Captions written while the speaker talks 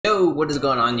what is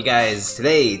going on, you guys?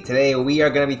 Today we are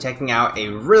going to be checking out a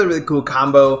really cool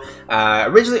combo.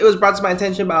 Originally it was brought to my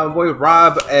attention by my boy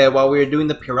Rob while we were doing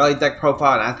the Pirelli deck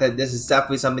profile, and I thought this is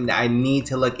definitely something that I need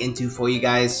to look into for you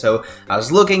guys. So I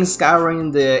was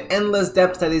scouring the endless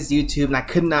depths that is YouTube, and I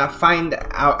could not find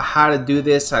out how to do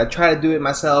this, so I tried to do it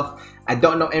myself. I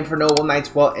don't know Infernoble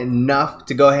Knights well enough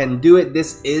to go ahead and do it.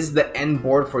 This is the end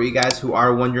board for you guys who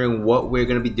are wondering what we're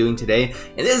going to be doing today.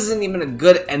 And this isn't even a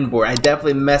good end board. I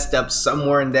definitely messed up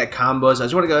somewhere in that combo. So I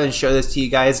just want to go ahead and show this to you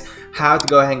guys how to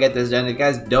go ahead and get this done. If you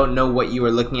guys don't know what you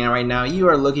are looking at right now, you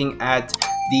are looking at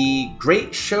the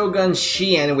Great Shogun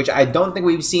Shien, which I don't think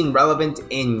we've seen relevant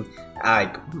in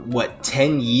like what,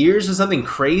 10 years or something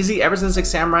crazy, ever since Six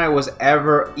Samurai was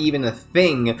ever even a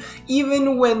thing.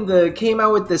 Even when the came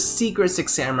out with the secret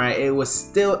Six Samurai, it was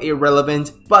still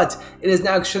irrelevant, but it is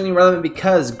now extremely relevant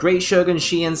because Great Shogun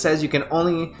Shien says your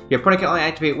opponent can only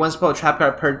activate one spell trap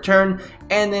card per turn,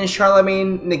 and then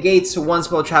Charlemagne negates one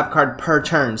spell trap card per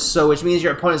turn. So which means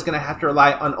your opponent is going to have to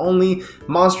rely on only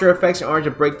monster effects in order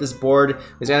to break this board.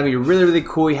 It's going to be really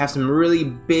cool. You have some really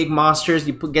big monsters.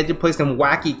 You get to play some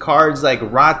wacky cards like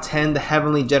Ra 10, the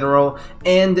Heavenly General,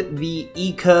 and the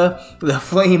Ika, the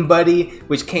Flame Buddy,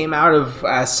 which came out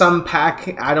of some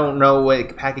pack. I don't know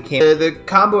what pack it came. The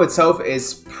combo itself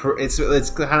is it's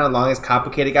kind of long, it's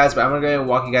complicated, guys, but I'm gonna go ahead and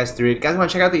walk you guys through it. If you guys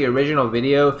want to check out the original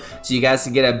video so you guys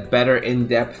can get a better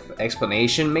in-depth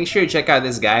explanation, make sure you check out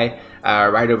this guy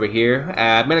right over here.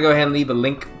 I'm gonna go ahead and leave a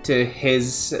link to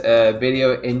his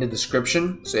video in the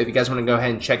description, so if you guys want to go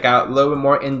ahead and check out a little bit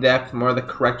more in-depth, more the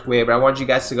correct way, but I want you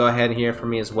guys to go ahead and hear from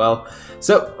me as well.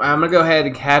 So I'm gonna go ahead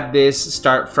and have this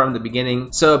start from the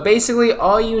beginning. So basically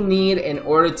all you need in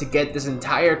order to get this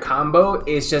entire combo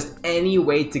is just any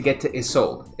way to get to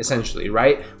Isolde, essentially,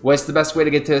 right? What's the best way to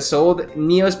get to Isolde?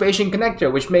 Neospatian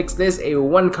Connector, which makes this a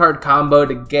one-card combo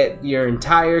to get your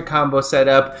entire combo set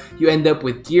up. You end up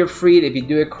with Gear Freed if you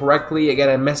do it correctly. Again,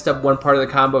 I messed up one part of the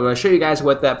combo, but I'll show you guys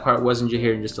what that part was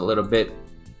here in just a little bit.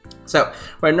 So,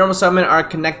 we're going to normal summon our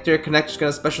Connector. Connector's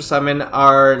going to special summon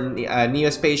our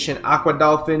Neospatian Aqua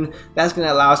Dolphin. That's going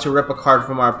to allow us to rip a card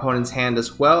from our opponent's hand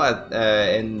as well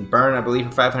and burn, I believe,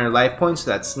 for 500 life points,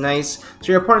 so that's nice.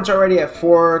 So your opponent's already at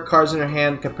 4 cards in their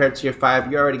hand compared to your 5.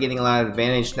 You're already getting a lot of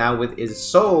advantage. Now with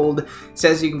Isolde, it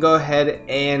says you can go ahead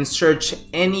and search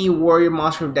any warrior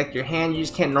monster from deck your hand. You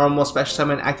just can't normal special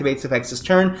summon, activates effects this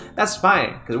turn. That's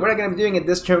fine, because we're not going to be doing it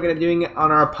this turn, we're going to be doing it on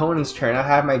our opponent's turn. I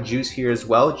have my juice here as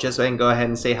well, just so I can go ahead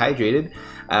and stay hydrated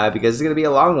because it's going to be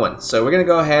a long one. So we're going to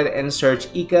go ahead and search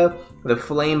Ika, the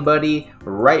Flame Buddy,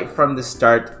 right from the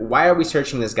start. Why are we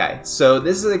searching this guy? So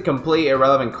this is a completely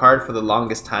irrelevant card for the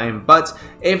longest time, but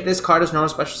if this card is normal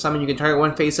special summon, you can target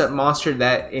one face-up monster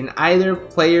that in either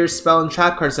player's spell and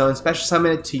trap card zone, special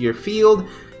summon it to your field.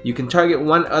 You can target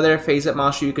one other face-up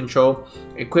monster you control,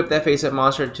 equip that face-up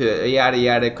monster to yada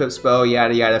yada, equip spell,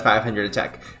 yada yada, 500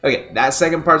 attack. Okay, that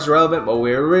second part's relevant, but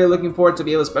we're really looking forward to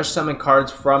be able to special summon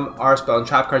cards from our spell and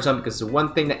trap card zone, because the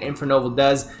one thing that Infernoble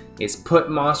does is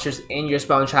put monsters in your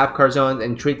spell and trap card zones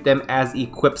and treat them as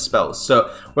equipped spells.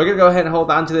 So we're going to go ahead and hold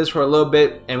on to this for a little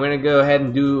bit, and we're going to go ahead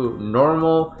and do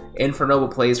normal Infernoble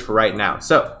plays for right now.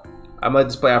 So I'm going to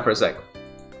just play out for a sec.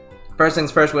 First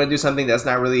things first, we're going to do something that's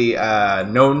not really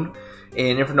known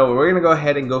in Infernoble. We're going to go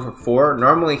ahead and go for 4.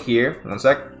 Normally here, one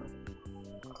sec.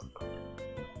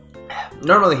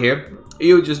 Normally here,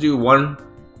 you would just do 1.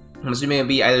 I'm assuming it would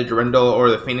be either Durandal or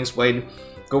the Phoenix Blade.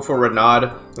 Go for Renaud.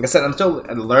 Like I said, I'm still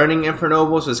learning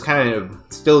Infernoble, so it's kind of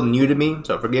still new to me.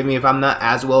 So forgive me if I'm not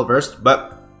as well versed,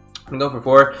 but I'm going to go for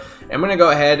 4. And I'm going to go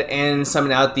ahead and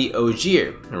summon out the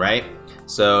Ogier, right?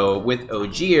 So with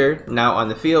Ogier now on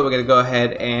the field, we're going to go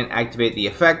ahead and activate the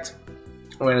effect.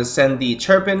 We're going to send the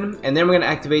Turpin, and then we're going to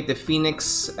activate the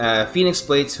Phoenix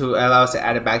Blade to allow us to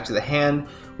add it back to the hand.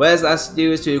 What it allows us to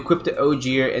do is to equip the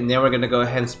Ogier, and then we're going to go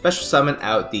ahead and special summon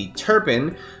out the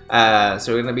Turpin.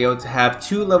 So we're going to be able to have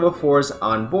 2 level 4s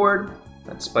on board.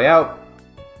 Let's play out.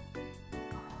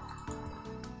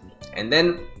 And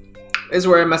then this is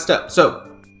where I messed up.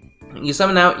 So you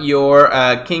summon out your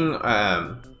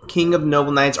King of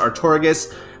Noble Knights,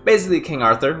 Artorigus, basically King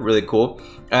Arthur, really cool.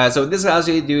 So what this allows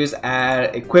you to do is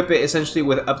equip it essentially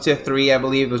with up to 3, I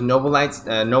believe, those Noble Knights,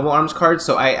 Noble Arms cards.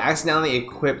 So I accidentally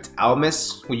equipped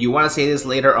Almus. You want to say this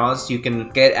later on so you can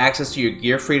get access to your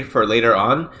Gear Freed for later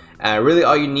on. Really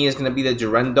all you need is going to be the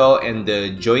Durandal and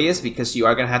the Joyous, because you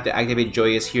are going to have to activate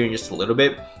Joyous here in just a little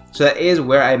bit. So that is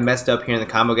where I messed up here in the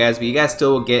combo, guys, but you guys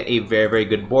still will get a very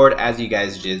good board, as you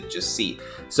guys just see.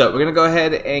 So we're going to go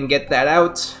ahead and get that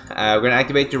out. We're going to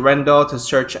activate Durandal to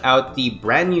search out the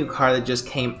brand new card that just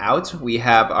came out. We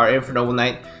have our Infernoble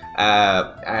Knight,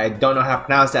 I don't know how to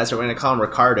pronounce that, so we're going to call him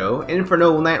Ricardo.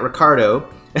 Infernoble Knight Ricardo.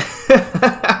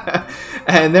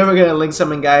 And then we're going to link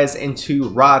summon guys into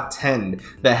Ra 10,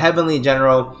 the Heavenly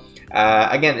General.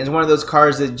 Again, it's one of those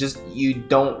cards that just you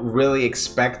don't really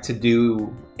expect to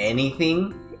do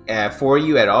anything for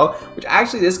you at all, which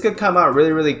actually this could come out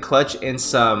really clutch in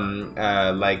some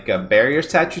like a barrier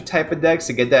statue type of decks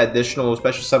to get that additional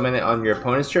special summon on your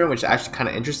opponent's turn, which is actually kind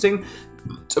of interesting.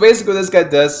 So basically what this guy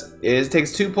does is it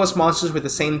takes 2+ monsters with the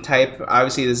same type.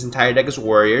 Obviously this entire deck is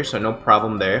warrior, so no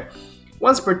problem there.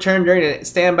 Once per turn during the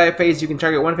standby phase, you can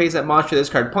target one face that monster this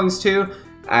card points to,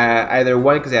 either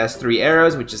one because it has 3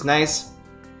 arrows, which is nice.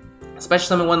 Special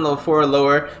summon one level 4 or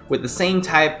lower with the same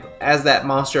type as that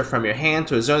monster from your hand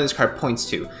to a zone this card points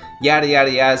to. Yada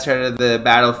yada yada. Start of the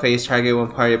battle phase, target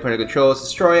one party opponent controls,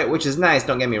 destroy it, which is nice,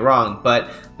 don't get me wrong,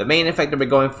 but the main effect that we're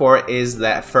going for is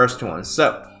that first one.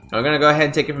 So we're going to go ahead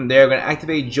and take it from there. We're going to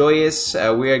activate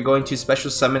YuGiOh. We are going to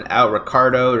special summon out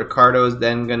Ricardo. Ricardo is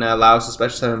then going to allow us to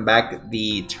special summon back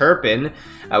the Turpin,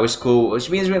 which is cool, which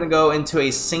means we're going to go into a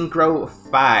Synchro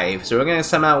 5. So we're going to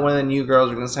summon out one of the new girls.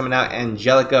 We're going to summon out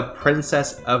Angelica,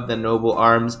 Princess of the Noble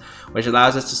Arms, which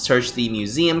allows us to search the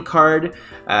museum card.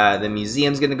 The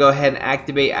museum is going to go ahead and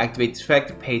activate the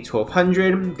effect, pay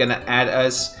 1200. Going to add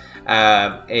us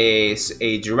a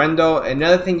Durendal.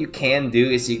 Another thing you can do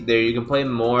is you can play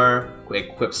more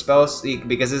equip spells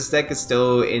because this deck is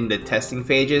still in the testing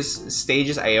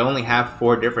stages. I only have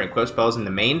 4 different equip spells in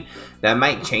the main. That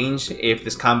might change if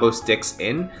this combo sticks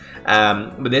in,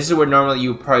 but this is where normally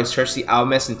you would probably search the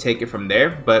Alchemist and take it from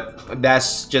there, but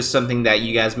that's just something that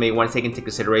you guys may want to take into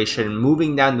consideration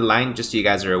moving down the line, just so you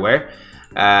guys are aware.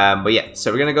 But yeah,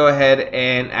 so we're gonna go ahead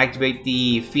and activate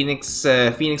the Phoenix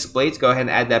Blades. Go ahead and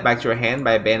add that back to our hand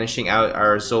by banishing out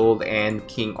our Zold and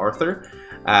King Arthur.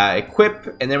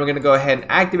 Equip, and then we're gonna go ahead and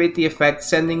activate the effect,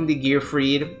 sending the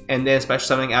Gearfried, and then special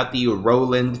summoning out the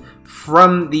Roland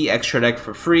from the extra deck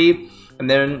for free. And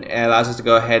then it allows us to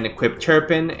go ahead and equip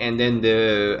Turpin, and then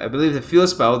I believe the field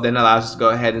spell then allows us to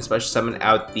go ahead and special summon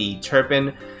out the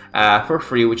Turpin for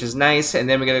free, which is nice. And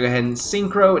then we're gonna go ahead and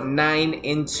Synchro 9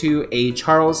 into a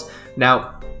Charles.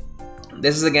 Now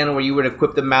this is again where you would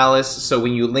equip the Malice, so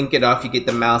when you link it off you get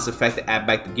the Malice effect to add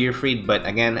back the Gearfried, but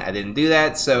again I didn't do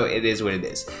that, so it is what it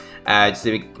is, just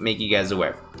to make you guys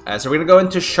aware. So we're gonna go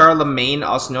into Charlemagne,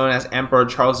 also known as Emperor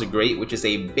Charles the Great, which is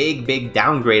a big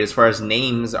downgrade as far as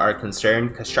names are concerned,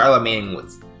 because Charlemagne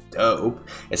was dope.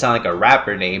 It sounded like a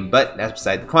rapper name, but that's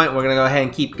beside the point. We're gonna go ahead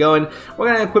and keep going. We're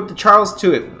gonna equip the Charles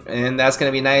to it, and that's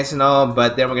gonna be nice and all,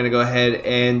 but then we're gonna go ahead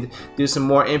and do some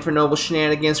more Infernoble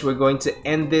shenanigans. We're going to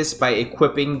end this by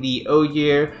equipping the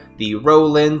Ogier, the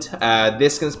Roland.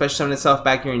 This can special summon itself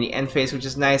back here in the end phase, which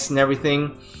is nice and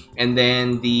everything. And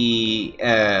then the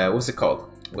what's it called?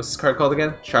 What's this card called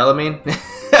again? Charlemagne?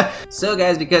 So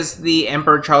guys, because the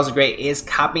Emperor Charles the Great is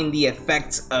copying the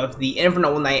effects of the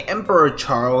Infernoble Knight Emperor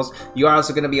Charles, you are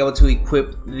also going to be able to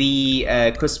equip the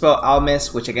equip spell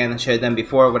Alchemist, which again I should have done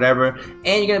before, whatever. And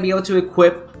you're going to be able to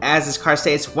equip, as this card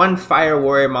states, 1 Fire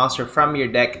Warrior monster from your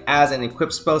deck as an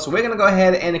equip spell. So we're going to go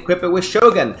ahead and equip it with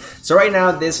Shogun. So right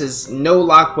now this is no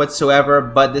lock whatsoever,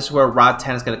 but this is where Ra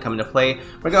 10 is going to come into play.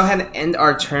 We're going to go ahead and end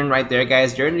our turn right there,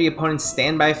 guys. During the opponent's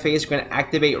standby phase, we're going to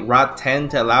activate Ra 10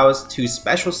 to allow us to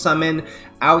special summon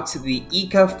out the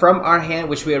Ika from our hand,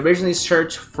 which we originally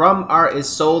searched from our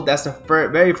Isolde. That's the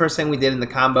very first thing we did in the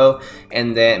combo.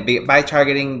 And then by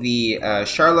targeting the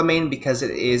Charlemagne, because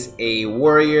it is a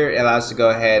warrior, it allows us to go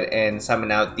ahead and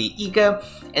summon out the Ika.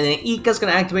 And then Ika is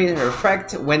going to activate her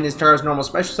effect when it starts normal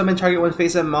special summon. Target one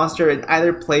face-up monster in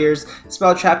either player's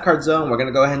spell trap card zone. We're going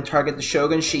to go ahead and target the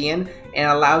Shogun Shien,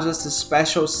 and allows us to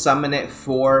special summon it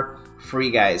for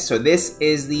free, guys. So this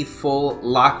is the full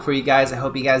lock for you guys. I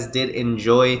hope you guys did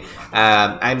enjoy.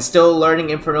 I'm still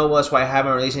learning Infernoble, that's why I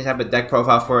haven't released any type of deck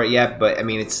profile for it yet, but I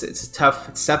mean it's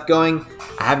tough going.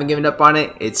 I haven't given up on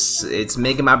it. It's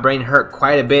making my brain hurt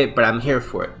quite a bit, but I'm here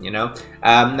for it, you know.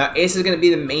 Now Ace is going to be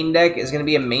the main deck. It's going to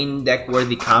be a main deck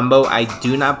worthy combo. I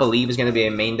do not believe it's going to be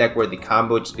a main deck worthy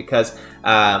combo, just because a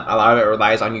lot of it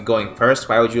relies on you going first.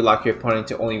 Why would you lock your opponent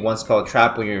to only 1 spell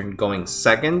trap when you're going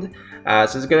second? So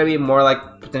it's going to be more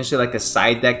like potentially like a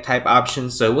side deck type option.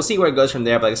 So we'll see where it goes from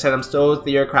there. But like I said, I'm still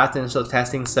theorycrafting and still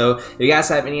testing. So if you guys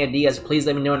have any ideas, please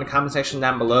let me know in the comment section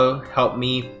down below. Help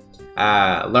me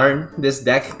learn this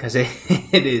deck, because it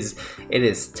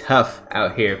is tough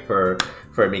out here for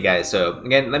me, guys. So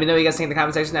again, let me know what you guys think in the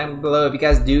comment section down below. If you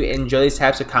guys do enjoy these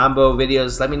types of combo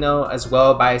videos, let me know as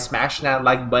well by smashing that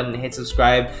like button and hit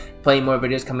subscribe. Plenty more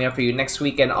videos coming up for you next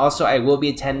week. And also I will be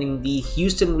attending the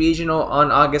Houston Regional on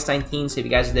August 19th, so if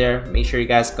you guys are there, make sure you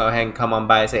guys go ahead and come on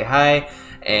by and say hi.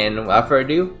 And without further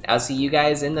ado, I'll see you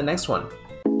guys in the next one.